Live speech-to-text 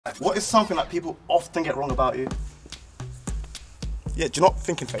What is something that people often get wrong about you? Yeah, do you not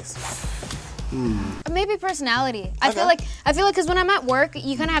thinking face? Maybe personality. I feel like because when I'm at work,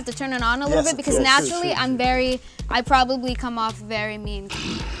 you kind of have to turn it on a little bit because naturally I probably come off very mean.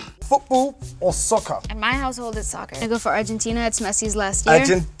 Football or soccer? In my household, it's soccer. I go for Argentina. It's Messi's last year.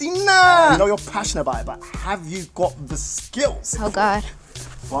 Argentina! I know you're passionate about it, but have you got the skills? Oh God.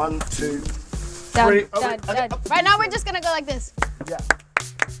 1, 2, Done, 3. done. Right now, we're just gonna go like this. Yeah.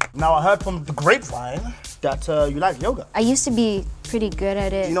 Now I heard from the grapevine that you like yoga. I used to be pretty good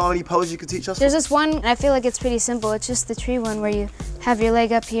at it. Do you know how many poses you could teach us? There's this one, and I feel like it's pretty simple. It's just the tree one where you have your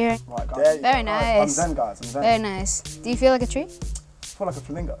leg up here. Right, guys. Very nice. I'm zen, guys. I'm zen. Very nice. Do you feel like a tree? I feel like a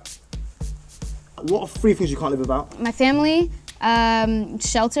flamingo. What are 3 things you can't live without? My family,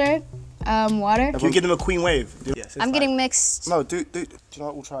 shelter, water. Can you give them a queen wave? Yes, I'm getting mixed. No, do you know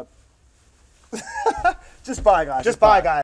what? We'll try. Just bye, guys. Just bye, guys.